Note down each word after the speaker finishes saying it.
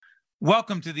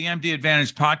Welcome to the MD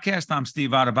Advantage podcast. I'm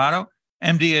Steve Adubato.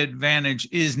 MD Advantage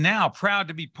is now proud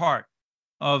to be part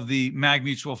of the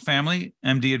MagMutual family.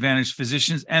 MD Advantage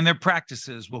physicians and their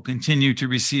practices will continue to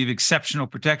receive exceptional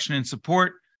protection and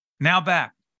support, now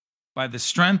backed by the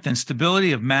strength and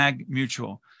stability of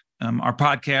MagMutual. Our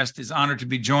podcast is honored to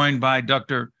be joined by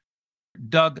Dr.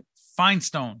 Doug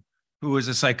Finestone, who is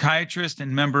a psychiatrist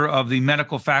and member of the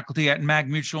medical faculty at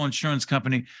MagMutual Insurance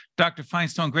Company. Dr.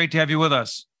 Finestone, great to have you with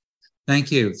us.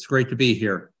 Thank you. It's great to be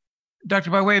here.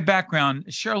 Doctor, by way of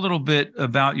background, share a little bit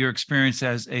about your experience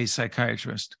as a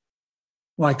psychiatrist.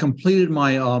 Well, I completed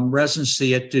my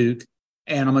residency at Duke,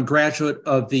 and I'm a graduate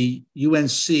of the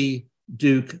UNC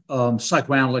Duke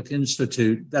Psychoanalytic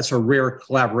Institute. That's a rare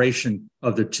collaboration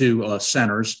of the two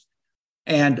centers.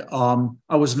 And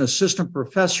I was an assistant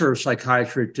professor of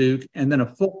psychiatry at Duke, and then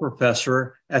a full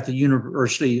professor at the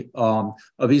University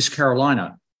of East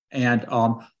Carolina. And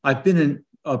I've been in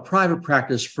private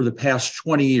practice for the past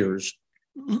 20 years.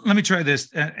 Let me try this.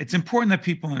 It's important that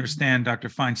people understand, Dr.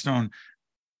 Finestone,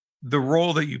 the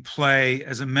role that you play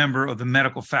as a member of the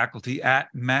medical faculty at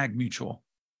MagMutual.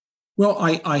 Well,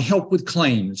 I help with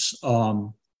claims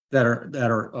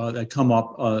that come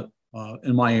up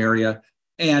in my area,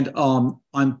 and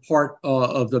I'm part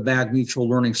of the MagMutual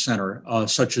Learning Center,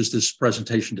 such as this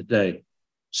presentation today.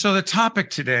 So the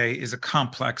topic today is a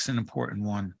complex and important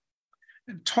one.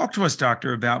 Talk to us,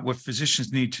 doctor, about what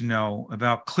physicians need to know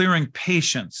about clearing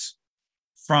patients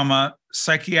from a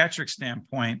psychiatric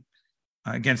standpoint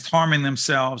against harming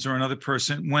themselves or another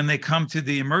person when they come to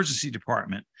the emergency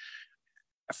department.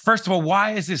 First of all,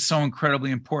 why is this so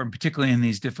incredibly important, particularly in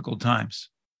these difficult times?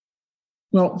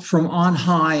 Well, from on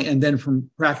high and then from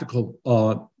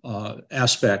practical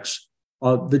aspects,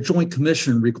 the Joint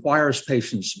Commission requires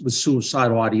patients with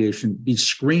suicidal ideation be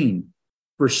screened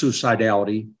for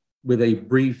suicidality with a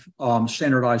brief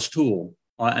standardized tool,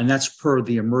 and that's per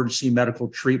the Emergency Medical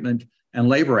Treatment and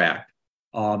Labor Act,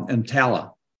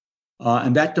 EMTALA.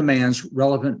 And that demands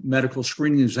relevant medical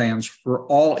screening exams for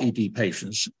all ED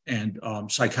patients, and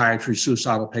psychiatry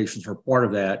suicidal patients are part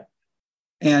of that.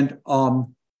 And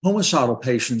homicidal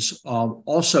patients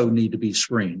also need to be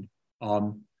screened.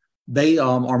 They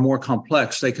are more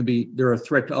complex. They're a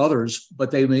threat to others,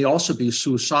 but they may also be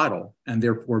suicidal and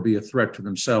therefore be a threat to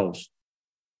themselves.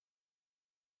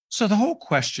 So the whole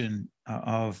question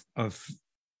of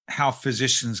how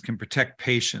physicians can protect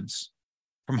patients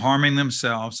from harming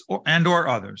themselves or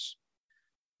others,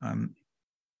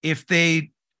 if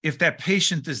that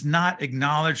patient does not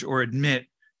acknowledge or admit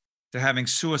to having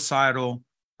suicidal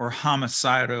or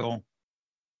homicidal,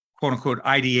 quote unquote,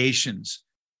 ideations,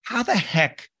 how the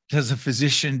heck does a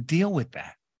physician deal with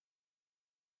that?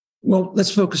 Well,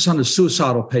 let's focus on the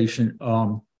suicidal patient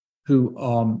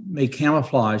who may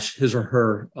camouflage his or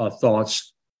her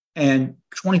thoughts. And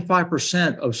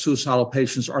 25% of suicidal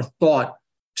patients are thought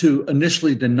to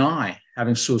initially deny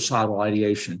having suicidal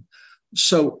ideation.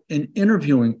 So in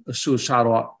interviewing a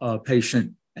suicidal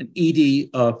patient, an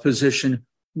ED physician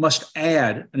must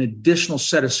add an additional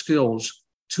set of skills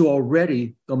to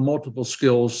already the multiple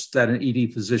skills that an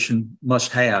ED physician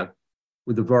must have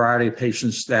with the variety of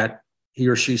patients that he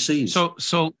or she sees.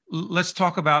 So let's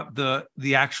talk about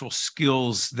the actual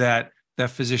skills that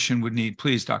physician would need.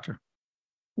 Please, doctor.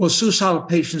 Well, suicidal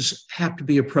patients have to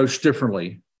be approached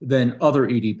differently than other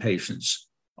ED patients.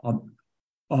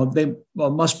 They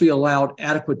must be allowed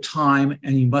adequate time,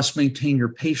 and you must maintain your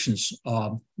patience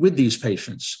with these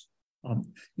patients.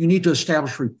 You need to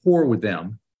establish rapport with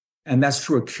them, and that's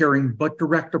through a caring but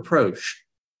direct approach,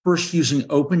 first using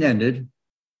open-ended,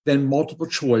 then multiple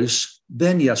choice,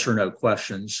 then yes or no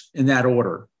questions in that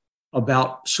order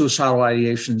about suicidal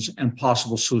ideations and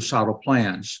possible suicidal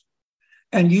plans.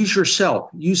 And use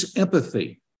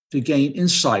empathy to gain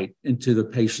insight into the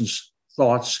patient's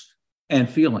thoughts and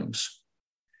feelings.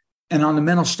 And on the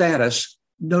mental status,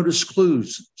 notice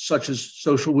clues such as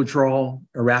social withdrawal,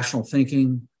 irrational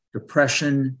thinking,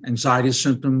 depression, anxiety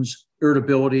symptoms,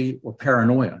 irritability, or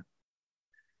paranoia.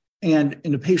 And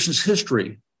in the patient's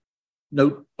history,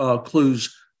 note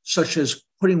clues such as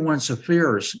putting one's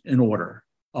affairs in order,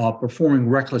 performing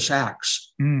reckless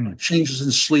acts, changes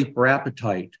in sleep or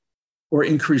appetite, or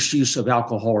increased use of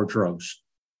alcohol or drugs.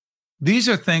 These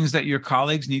are things that your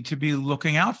colleagues need to be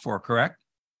looking out for, correct?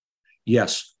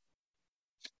 Yes.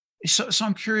 So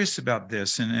I'm curious about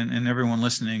this, and everyone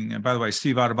listening. And by the way,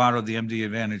 Steve Adubato, the MD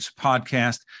Advantage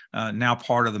podcast, now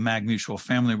part of the MagMutual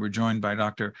family. We're joined by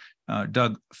Dr.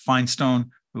 Doug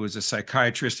Finestone, who is a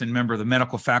psychiatrist and member of the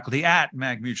medical faculty at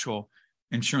MagMutual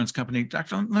Insurance Company.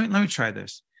 Doctor, let me try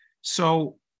this.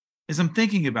 So as I'm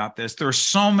thinking about this, there are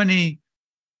so many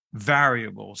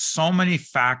variables, so many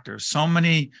factors, so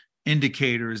many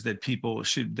indicators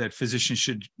that physicians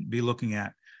should be looking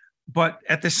at. But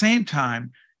at the same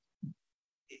time,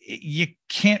 you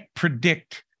can't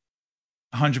predict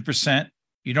 100%.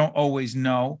 You don't always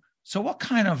know. So what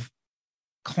kind of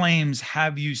claims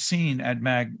have you seen at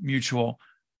MagMutual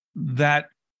that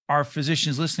our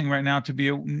physicians listening right now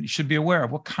should be aware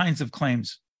of? What kinds of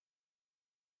claims?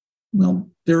 Well,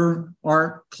 there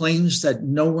are claims that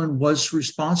no one was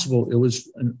responsible. It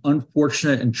was an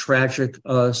unfortunate and tragic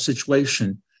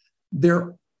situation.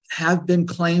 There have been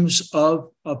claims of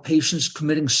patients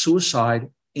committing suicide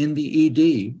in the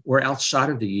ED or outside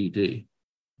of the ED.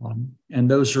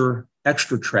 And those are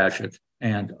extra tragic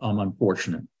and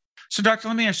unfortunate. So, doctor,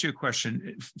 let me ask you a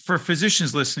question. For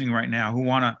physicians listening right now who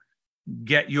want to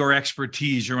get your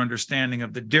expertise, your understanding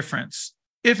of the difference,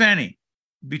 if any,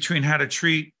 between how to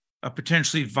treat a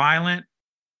potentially violent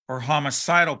or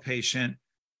homicidal patient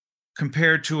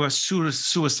compared to a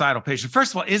suicidal patient.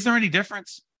 First of all, is there any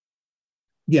difference?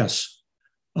 Yes,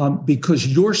 because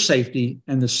your safety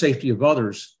and the safety of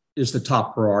others is the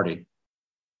top priority.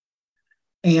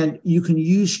 And you can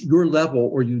use your level,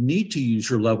 or you need to use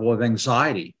your level of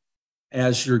anxiety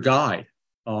as your guide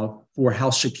for how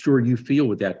secure you feel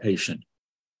with that patient.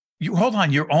 You hold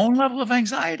on, your own level of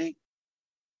anxiety?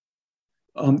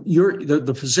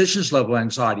 The physician's level of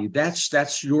anxiety,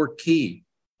 that's your key.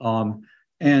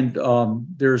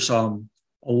 There's a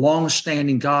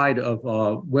long-standing guide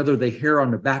of whether the hair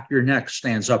on the back of your neck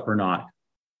stands up or not.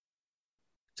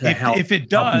 If it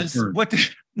does,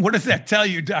 what does that tell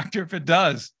you, doctor, if it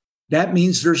does? That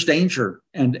means there's danger,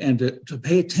 and to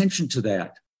pay attention to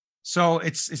that. So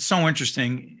it's so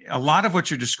interesting. A lot of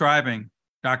what you're describing,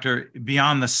 doctor,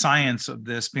 beyond the science of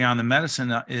this, beyond the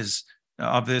medicine is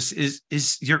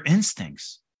your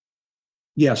instincts.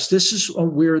 Yes, this is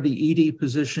where the ED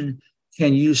physician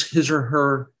can use his or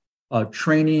her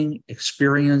training,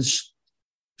 experience,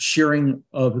 sharing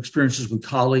of experiences with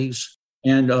colleagues,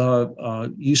 and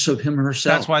use of him or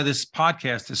herself. That's why this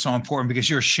podcast is so important, because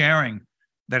you're sharing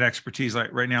that expertise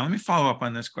right now. Let me follow up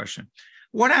on this question.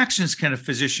 What actions can a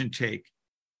physician take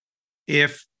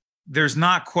if there's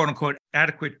not, quote unquote,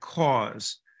 adequate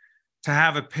cause to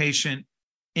have a patient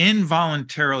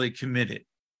involuntarily committed?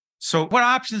 So what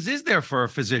options is there for a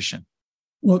physician?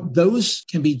 Well, those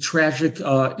can be tragic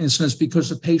incidents because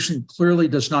the patient clearly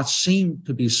does not seem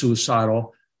to be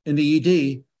suicidal in the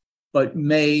ED, but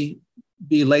may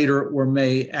be later or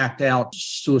may act out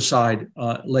suicide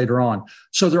later on.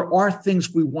 So there are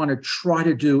things we want to try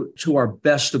to do to our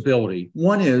best ability.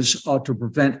 One is to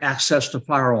prevent access to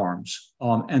firearms,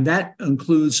 and that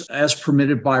includes as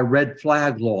permitted by red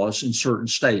flag laws in certain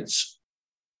states.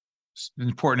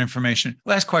 Important information.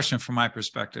 Last question from my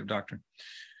perspective, doctor.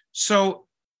 So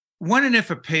when and if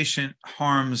a patient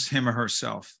harms him or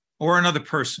herself or another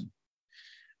person,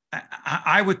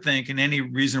 I would think, and any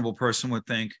reasonable person would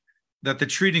think, that the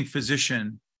treating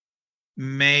physician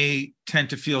may tend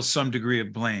to feel some degree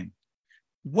of blame.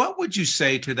 What would you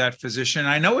say to that physician?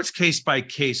 I know it's case by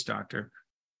case, doctor,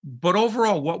 but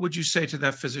overall, what would you say to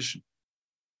that physician?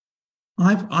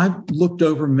 I've looked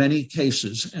over many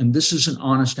cases, and this is an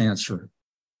honest answer.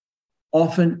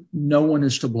 Often, no one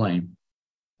is to blame.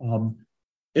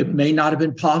 It may not have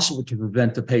been possible to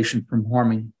prevent the patient from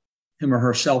harming him or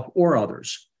herself or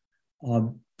others.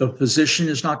 The physician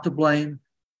is not to blame,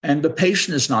 and the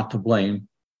patient is not to blame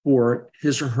for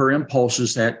his or her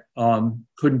impulses that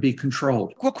couldn't be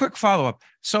controlled. Well, quick follow-up.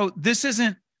 So this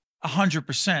isn't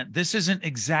 100%. This isn't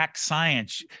exact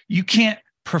science. You can't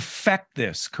perfect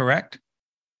this, correct?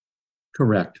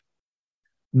 Correct.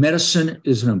 Medicine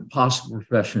is an impossible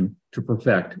profession to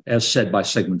perfect, as said by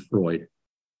Sigmund Freud.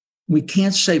 We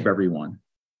can't save everyone.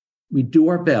 We do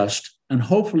our best, and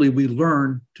hopefully we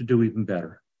learn to do even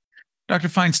better. Dr.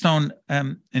 Finestone,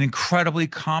 an incredibly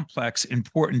complex,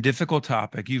 important, difficult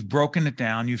topic. You've broken it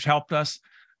down. You've helped us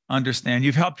understand.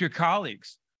 You've helped your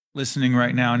colleagues listening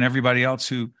right now and everybody else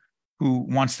who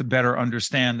wants to better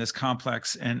understand this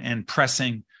complex and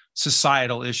pressing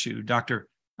societal issue. Dr.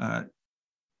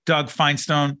 Doug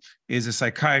Finestone is a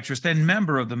psychiatrist and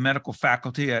member of the medical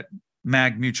faculty at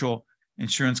MagMutual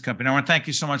Insurance Company. I want to thank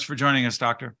you so much for joining us,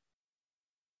 Doctor.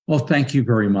 Well, thank you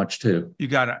very much, too. You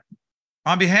got it.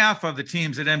 On behalf of the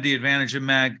teams at MD Advantage and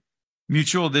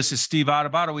MagMutual, this is Steve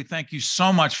Adubato. We thank you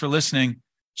so much for listening.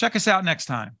 Check us out next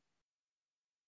time.